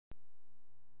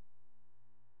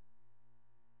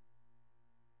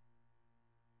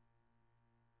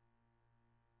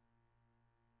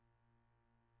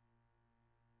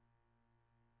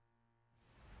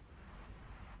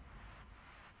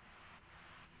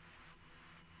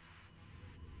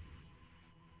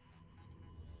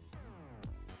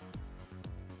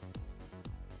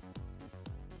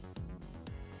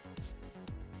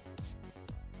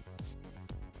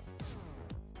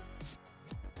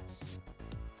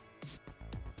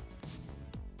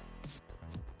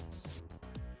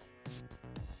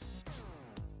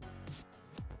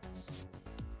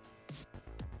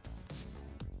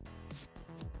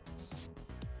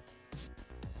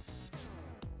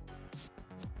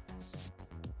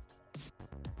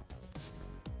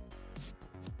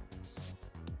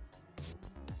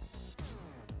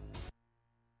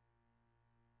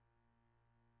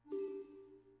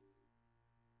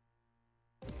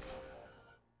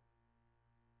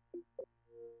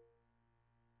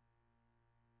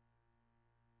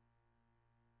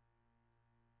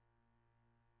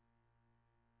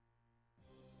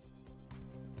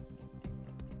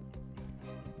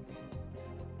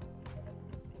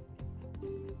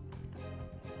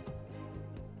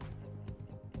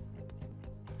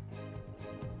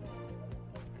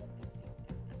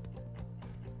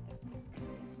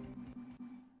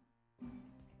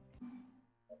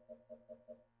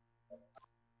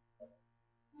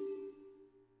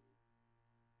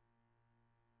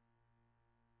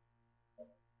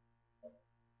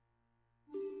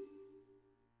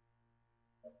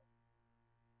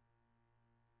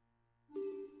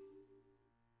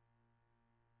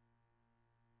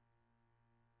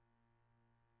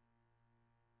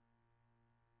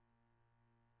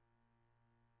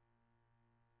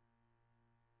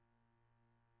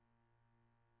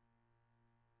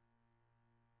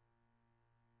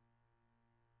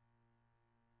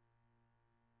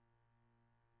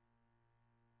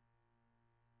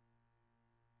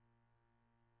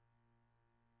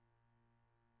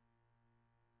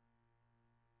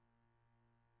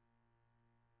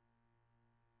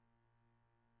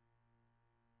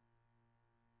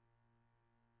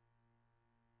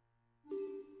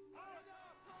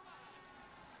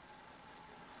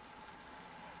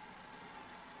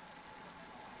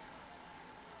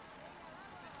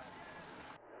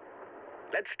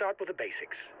Let's start with the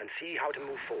basics and see how to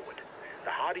move forward. The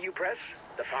harder you press,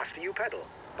 the faster you pedal.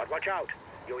 But watch out,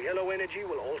 your yellow energy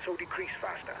will also decrease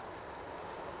faster.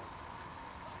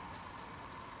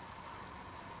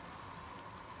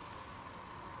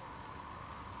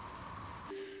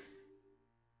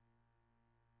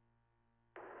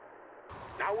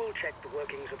 Now we'll check the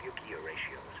workings of your gear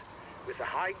ratios. With the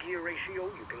high gear ratio,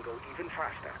 you can go even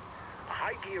faster. A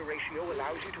high gear ratio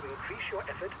allows you to increase your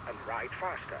effort and ride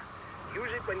faster. Use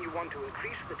it when you want to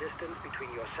increase the distance between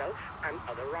yourself and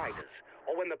other riders,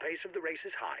 or when the pace of the race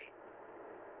is high.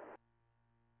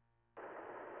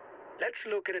 Let's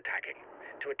look at attacking.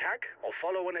 To attack or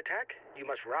follow an attack, you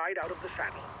must ride out of the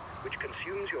saddle, which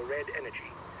consumes your red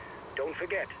energy. Don't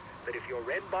forget that if your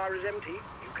red bar is empty,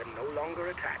 you can no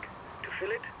longer attack. To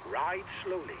fill it, ride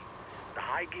slowly. The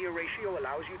high gear ratio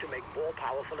allows you to make more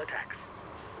powerful attacks.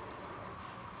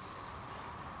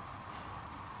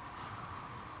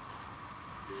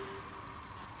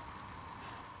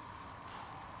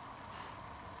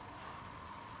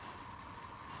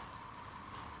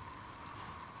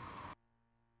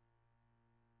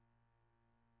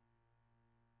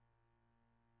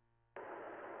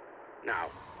 Now,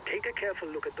 take a careful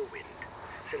look at the wind.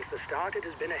 Since the start it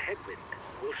has been a headwind.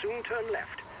 We'll soon turn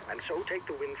left, and so take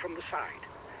the wind from the side.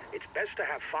 It's best to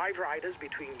have 5 riders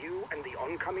between you and the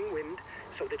oncoming wind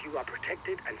so that you are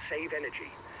protected and save energy.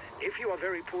 If you are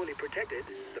very poorly protected,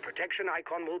 the protection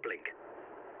icon will blink.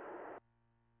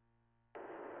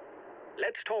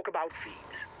 Let's talk about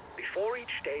feeds. Before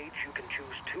each stage, you can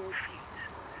choose 2 feeds.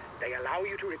 They allow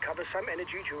you to recover some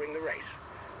energy during the race.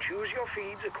 Choose your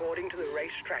feeds according to the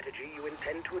race strategy you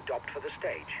intend to adopt for the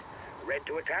stage. Red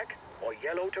to attack, or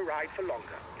yellow to ride for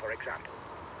longer, for example.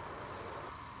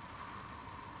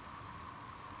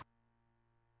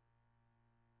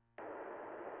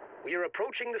 We are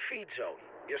approaching the feed zone.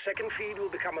 Your second feed will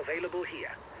become available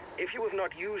here. If you have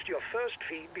not used your first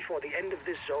feed before the end of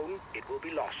this zone, it will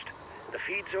be lost. The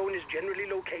feed zone is generally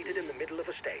located in the middle of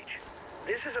a stage.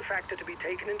 This is a factor to be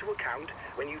taken into account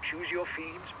when you choose your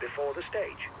feeds before the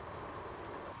stage.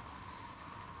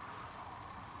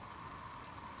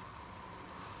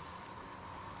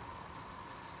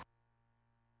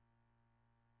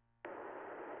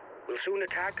 We'll soon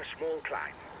attack a small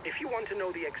climb. If you want to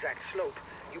know the exact slope,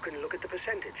 you can look at the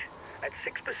percentage. At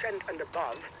 6% and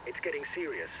above, it's getting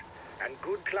serious, and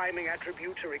good climbing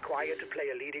attributes are required to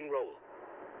play a leading role.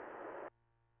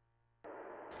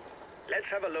 Let's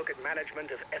have a look at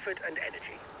management of effort and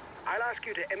energy. I'll ask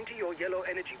you to empty your yellow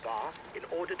energy bar in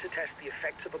order to test the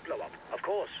effects of a blow-up. Of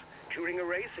course, during a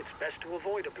race, it's best to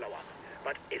avoid a blow-up.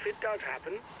 But if it does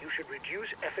happen, you should reduce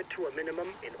effort to a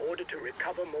minimum in order to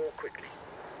recover more quickly.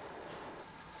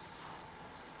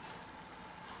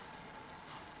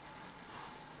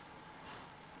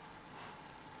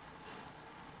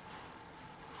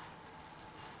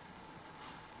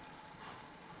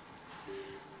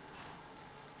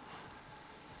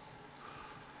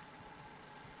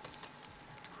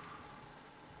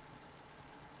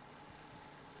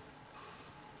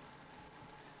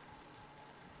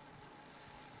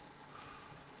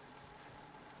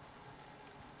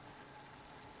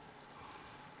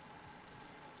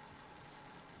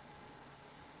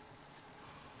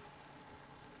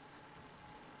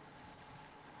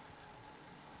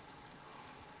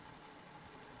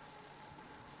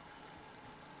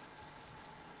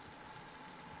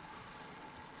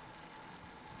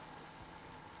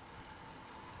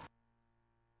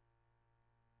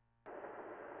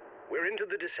 We're into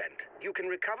the descent. You can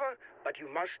recover, but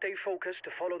you must stay focused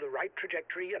to follow the right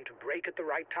trajectory and to brake at the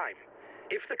right time.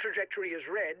 If the trajectory is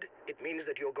red, it means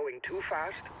that you're going too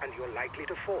fast and you're likely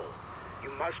to fall.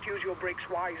 You must use your brakes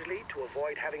wisely to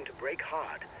avoid having to brake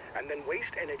hard and then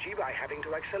waste energy by having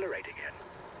to accelerate again.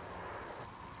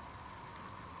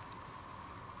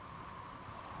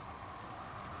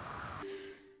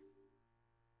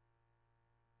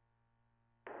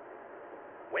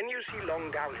 When you see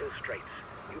long downhill straights,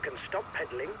 you can stop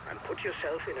pedaling and put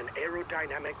yourself in an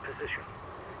aerodynamic position.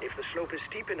 If the slope is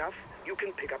steep enough, you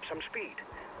can pick up some speed.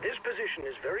 This position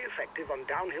is very effective on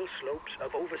downhill slopes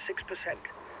of over 6%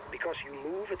 because you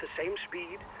move at the same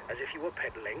speed as if you were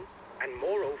pedaling, and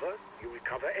moreover, you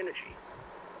recover energy.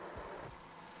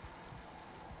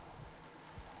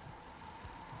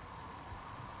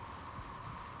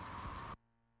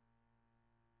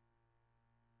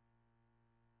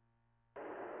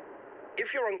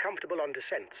 If you're uncomfortable on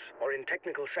descents or in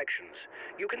technical sections,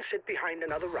 you can sit behind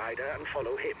another rider and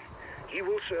follow him. He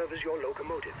will serve as your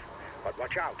locomotive. But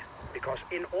watch out, because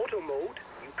in auto mode,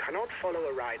 you cannot follow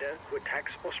a rider who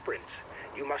attacks or sprints.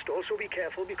 You must also be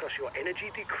careful because your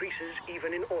energy decreases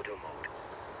even in auto mode.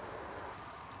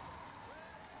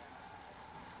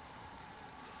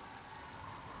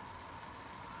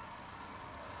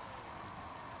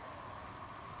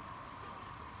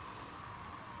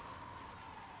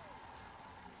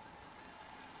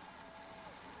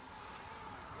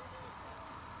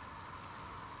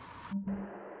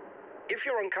 If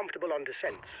you're uncomfortable on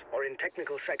descents or in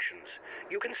technical sections,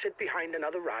 you can sit behind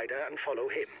another rider and follow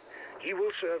him. He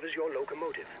will serve as your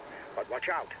locomotive. But watch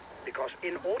out, because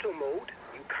in auto mode,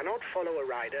 you cannot follow a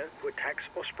rider who attacks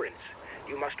or sprints.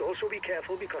 You must also be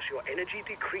careful because your energy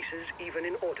decreases even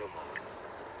in auto mode.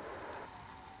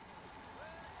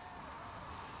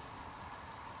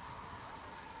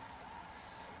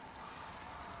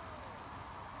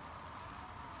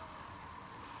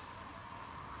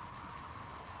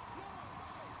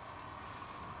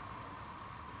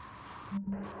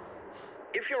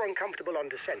 If you're uncomfortable on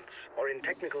descents or in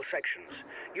technical sections,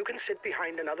 you can sit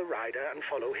behind another rider and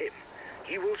follow him.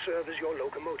 He will serve as your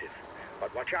locomotive.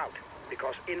 But watch out,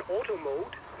 because in auto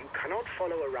mode, you cannot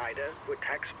follow a rider who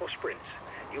attacks or sprints.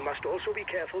 You must also be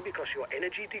careful because your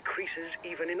energy decreases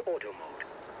even in auto mode.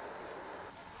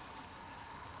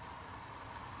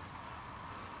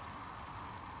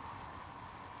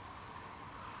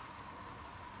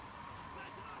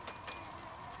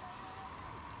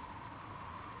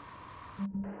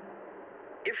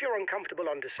 If you're uncomfortable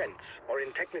on descents or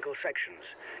in technical sections,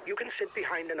 you can sit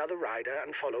behind another rider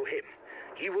and follow him.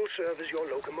 He will serve as your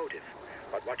locomotive.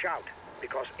 But watch out,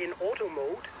 because in auto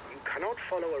mode, you cannot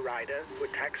follow a rider who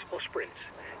attacks or sprints.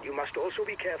 You must also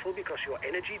be careful because your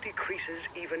energy decreases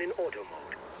even in auto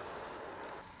mode.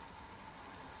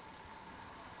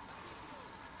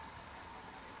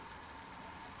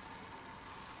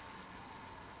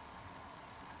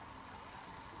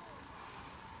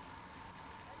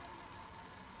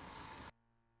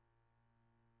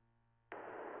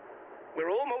 We're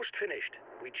almost finished.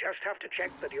 We just have to check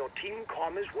that your team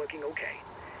comm is working okay.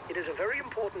 It is a very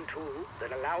important tool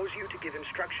that allows you to give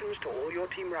instructions to all your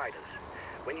team riders.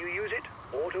 When you use it,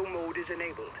 auto mode is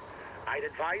enabled. I'd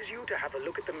advise you to have a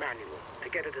look at the manual to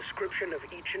get a description of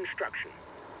each instruction.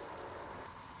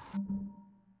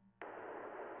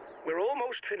 We're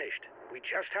almost finished. We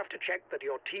just have to check that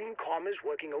your team comm is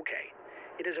working okay.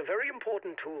 It is a very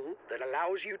important tool that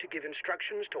allows you to give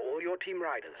instructions to all your team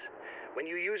riders. When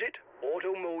you use it,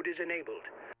 auto mode is enabled.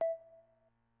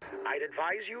 I'd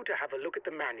advise you to have a look at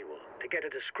the manual to get a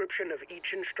description of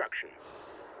each instruction.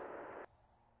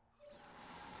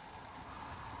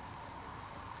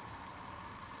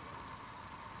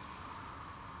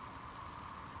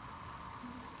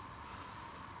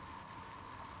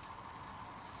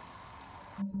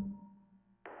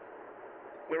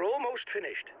 We're almost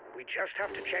finished. We just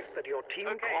have to check that your team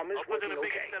comm is working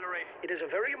okay. It is a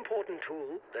very important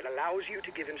tool that allows you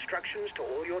to give instructions to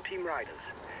all your team riders.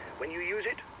 When you use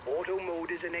it, auto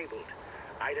mode is enabled.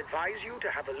 I'd advise you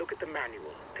to have a look at the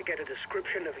manual to get a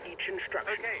description of each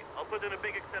instruction. Okay, I'll put in a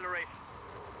big acceleration.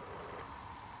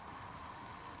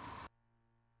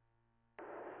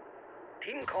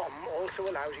 Team comm also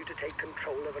allows you to take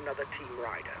control of another team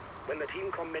rider. When the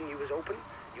team comm menu is open,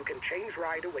 you can change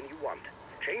rider when you want.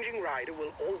 Changing rider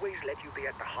will always let you be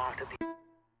at the heart of the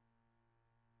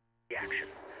action.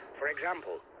 For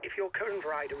example, if your current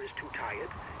rider is too tired,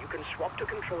 you can swap to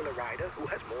control a rider who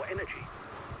has more energy.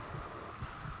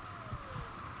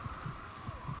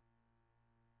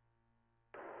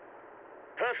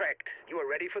 Perfect. You are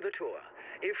ready for the tour.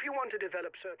 If you want to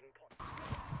develop certain points...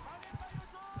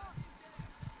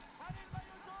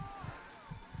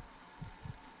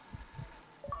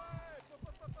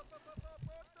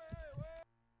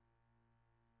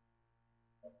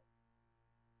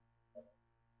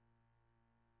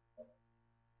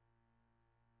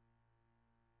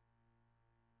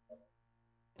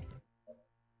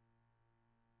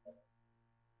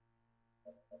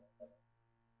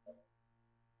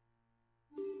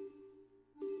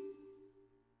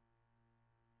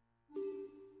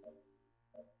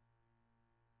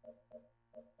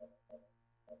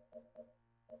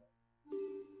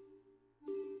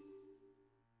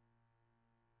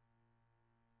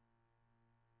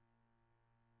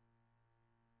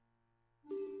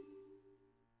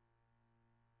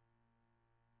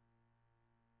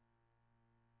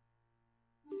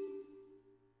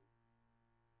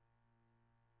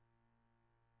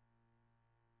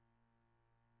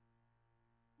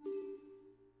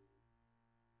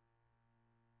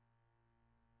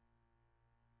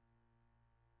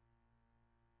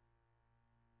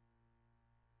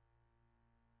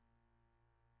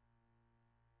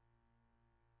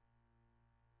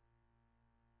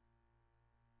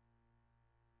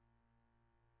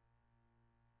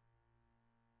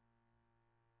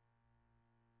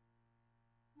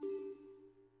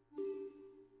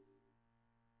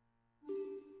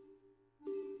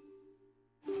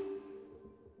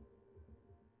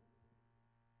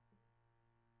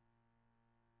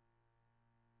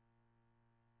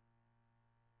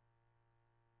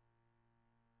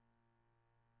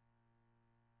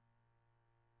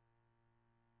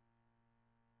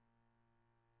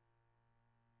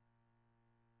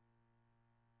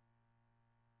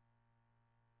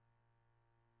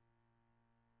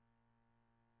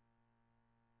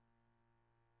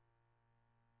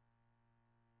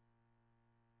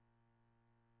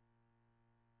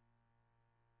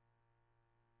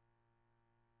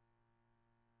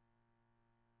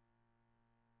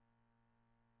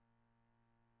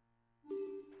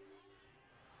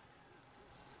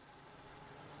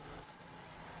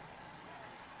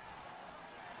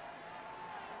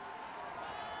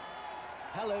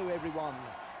 Hello everyone.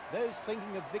 Those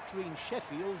thinking of victory in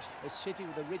Sheffield, a city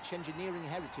with a rich engineering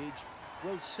heritage,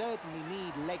 will certainly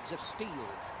need legs of steel.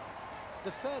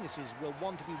 The furnaces will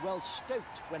want to be well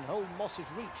stoked when Hole Moss is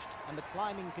reached and the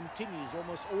climbing continues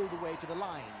almost all the way to the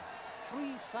line.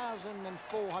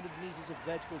 3,400 metres of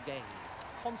vertical gain,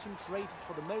 concentrated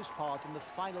for the most part in the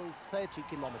final 30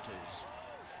 kilometres.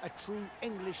 A true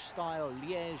English-style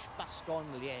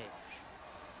Liège-Bastogne-Liège.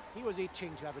 He was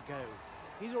itching to have a go.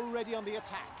 He's already on the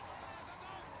attack.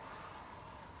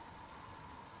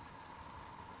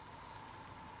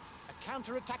 A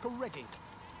counter-attack already.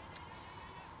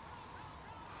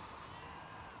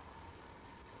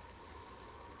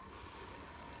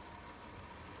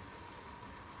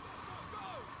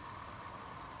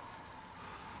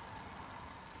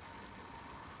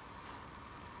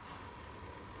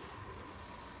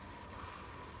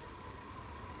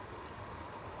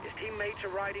 His teammates are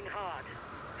riding hard,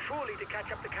 surely to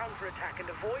catch up the counter-attack and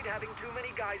avoid having too many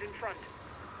guys in front.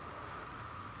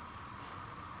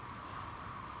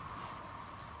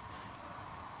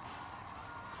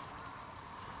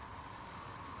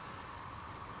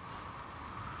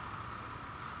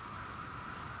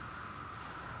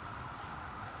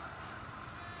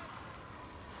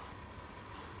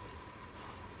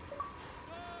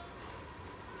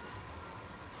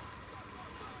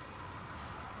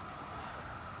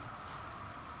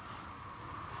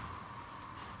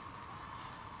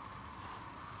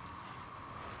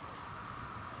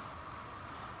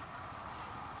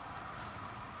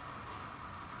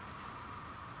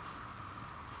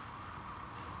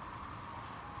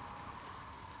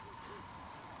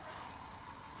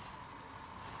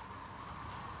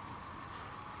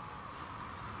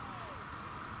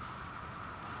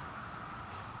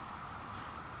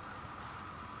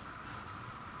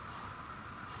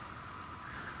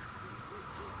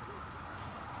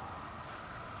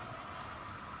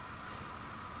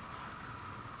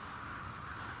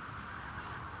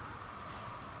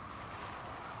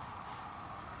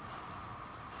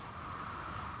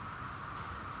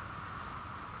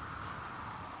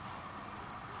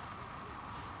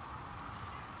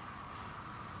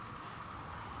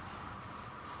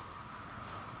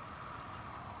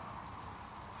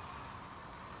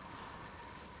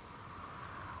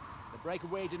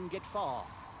 Breakaway didn't get far.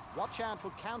 Watch out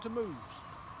for counter moves.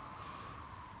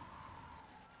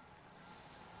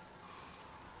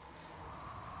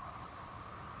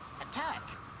 Attack!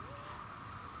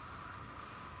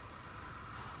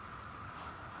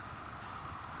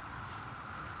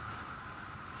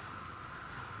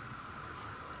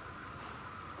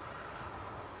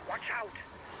 Watch out!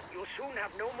 You'll soon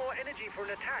have no more energy for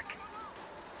an attack.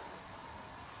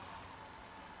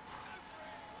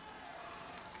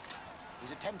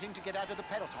 He's attempting to get out of the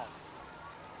peloton.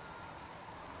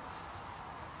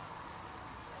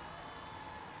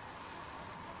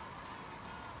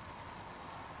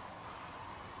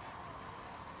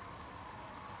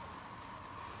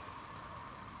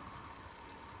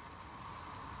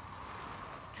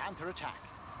 Counter-attack.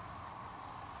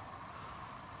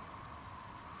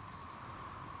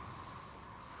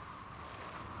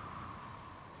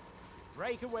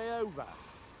 Breakaway over.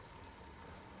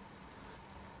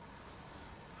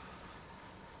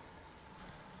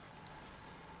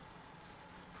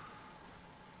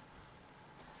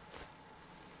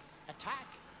 Attack.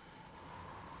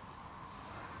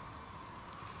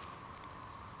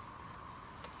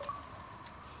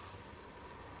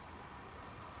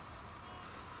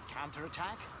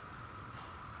 Counter-attack.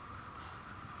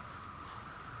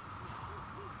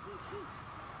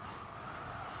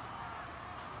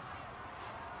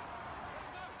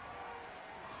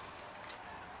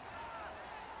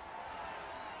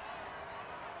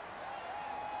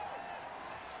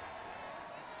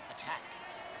 Attack.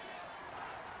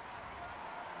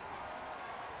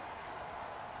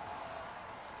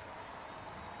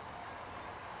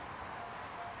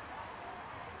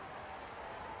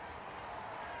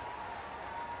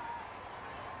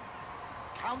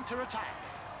 Counter-attack.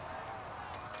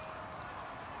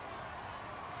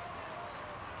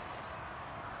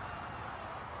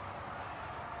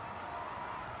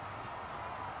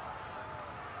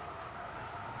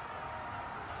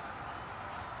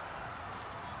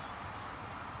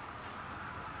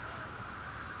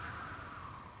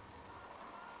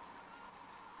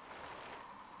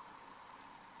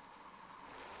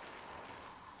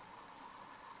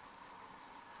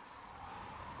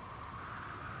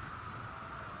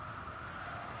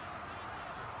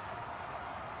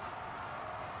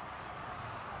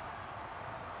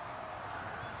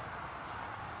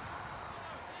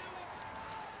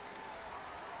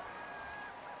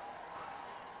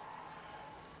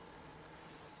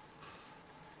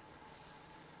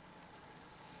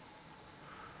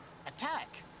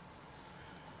 Attack!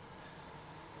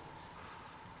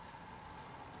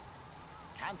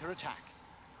 Counter-attack.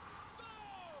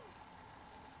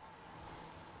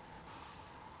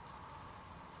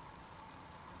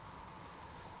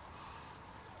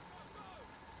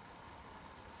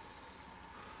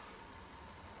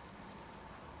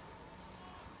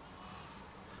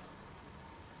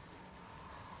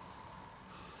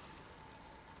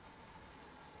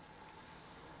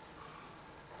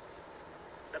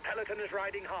 The peloton is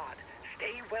riding hard.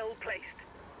 Stay well placed.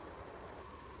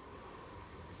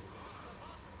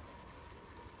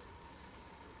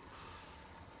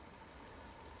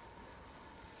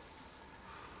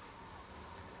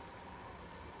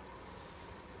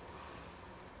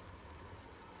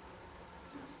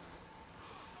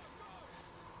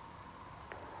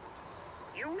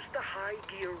 Use the high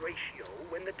gear ratio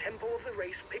when the tempo of the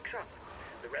race picks up.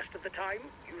 The rest of the time,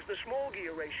 use the small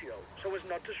gear ratio so as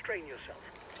not to strain yourself.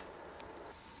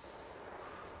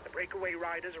 The breakaway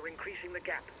riders are increasing the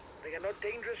gap. They are not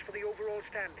dangerous for the overall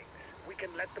standings. We can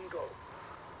let them go.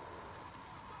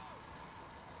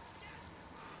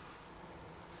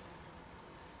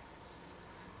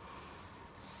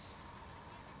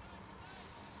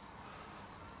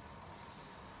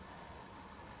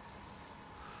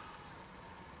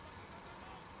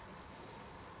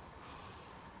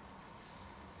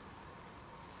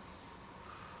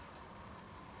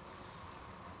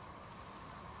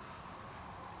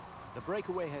 The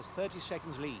breakaway has 30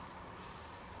 seconds lead.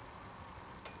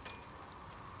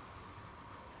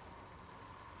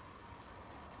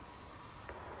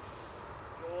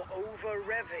 You're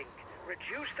over-revving.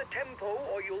 Reduce the tempo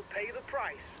or you'll pay the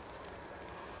price.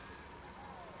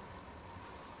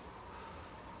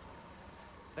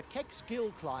 The Keck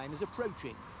skill climb is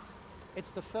approaching.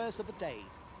 It's the first of the day.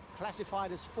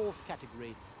 Classified as 4th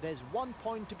category, there's 1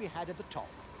 point to be had at the top.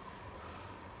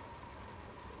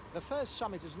 The first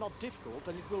summit is not difficult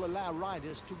and it will allow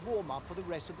riders to warm up for the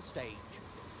rest of the stage.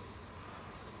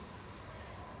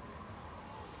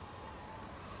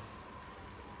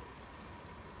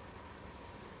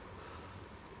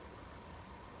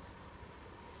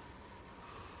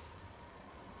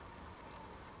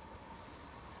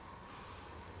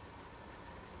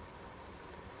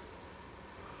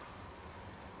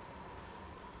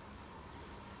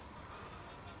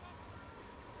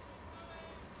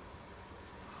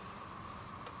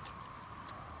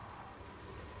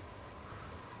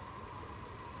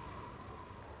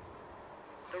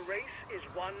 The race is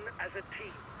won as a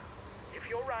team. If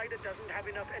your rider doesn't have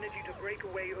enough energy to break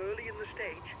away early in the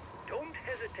stage, don't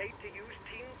hesitate to use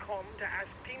Team Comm to ask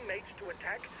teammates to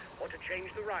attack or to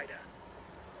change the rider.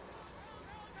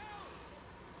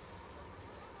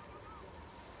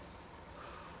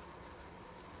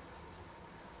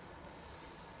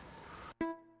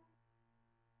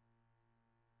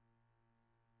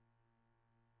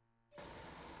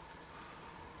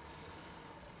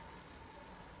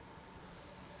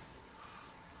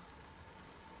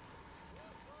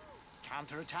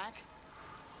 counter-attack?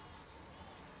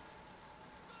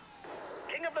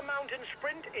 King of the Mountain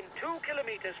sprint in 2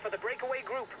 kilometers for the breakaway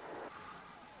group.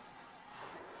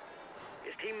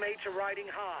 His teammates are riding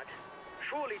hard,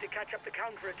 surely to catch up the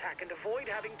counter-attack and avoid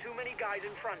having too many guys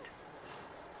in front.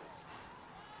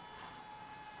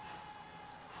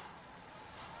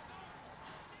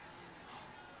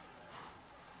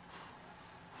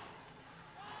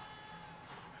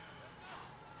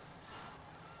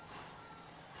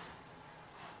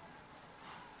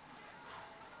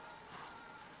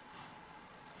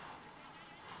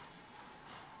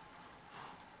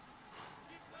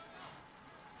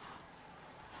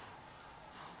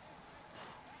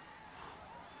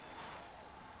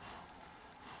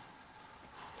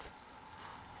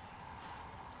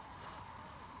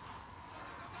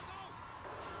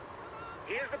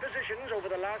 Here's the positions over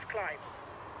the last climb.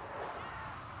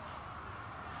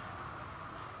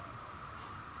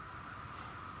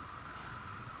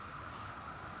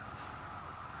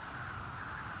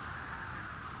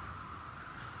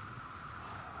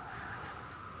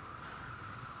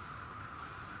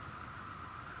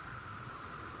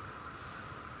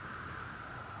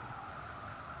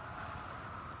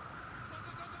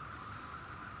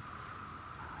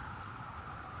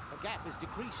 The gap is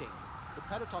decreasing. The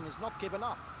peloton has not given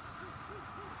up.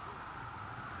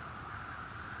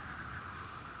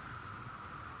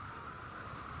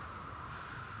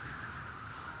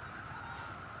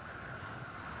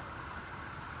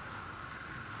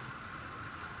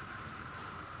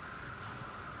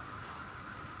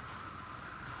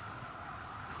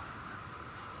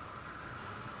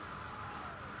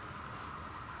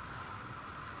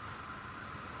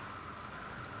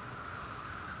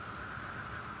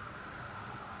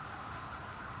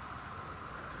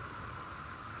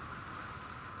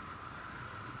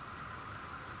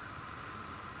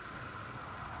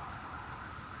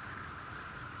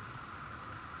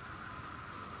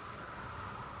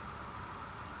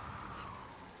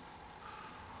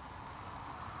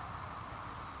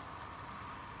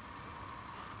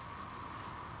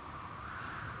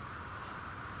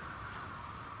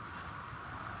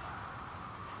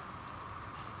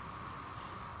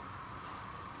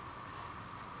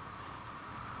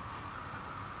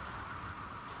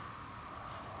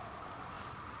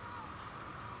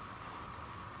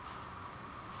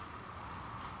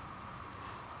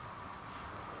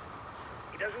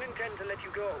 He doesn't intend to let you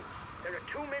go. There are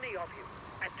too many of you.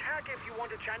 Attack if you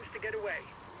want a chance to get away.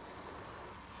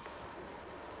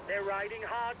 They're riding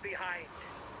hard behind.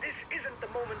 This isn't the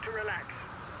moment to relax.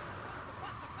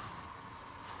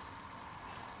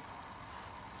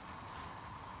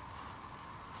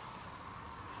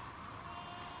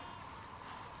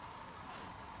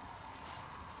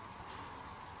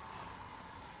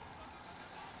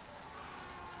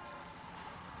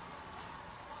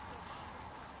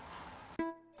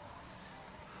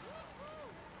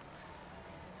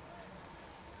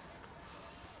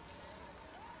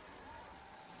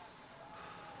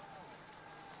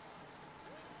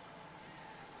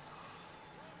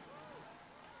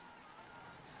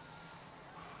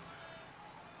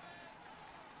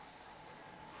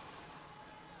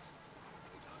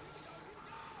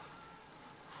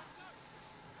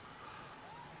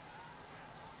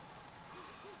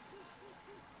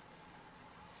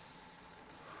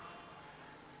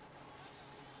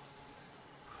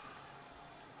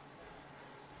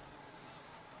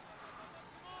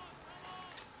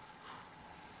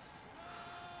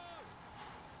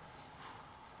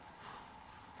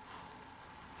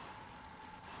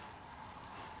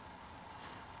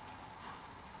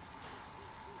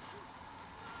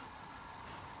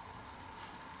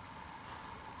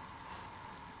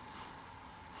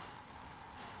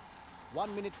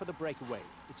 One minute for the breakaway.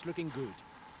 It's looking good.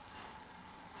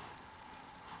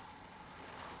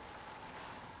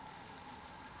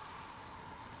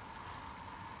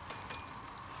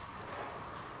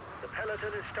 The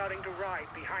peloton is starting to ride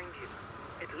behind you.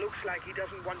 It looks like he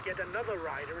doesn't want yet another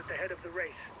rider at the head of the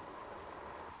race.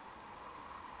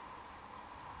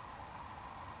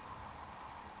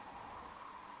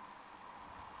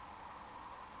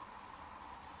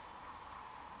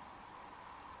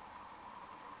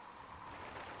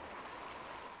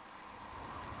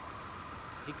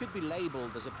 He could be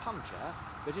labelled as a puncher,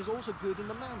 but is also good in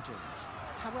the mountains.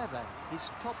 However,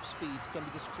 his top speeds can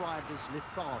be described as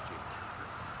lethargic.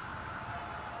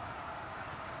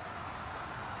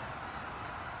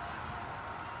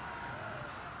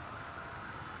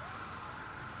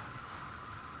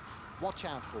 Watch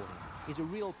out for him. He's a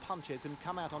real puncher who can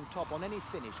come out on top on any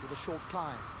finish with a short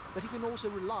climb, but he can also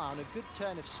rely on a good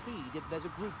turn of speed if there's a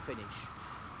group finish.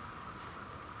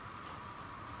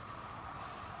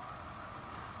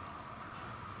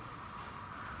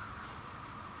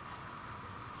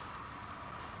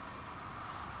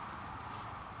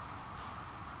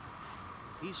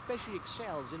 He especially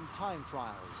excels in time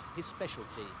trials, his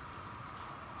specialty.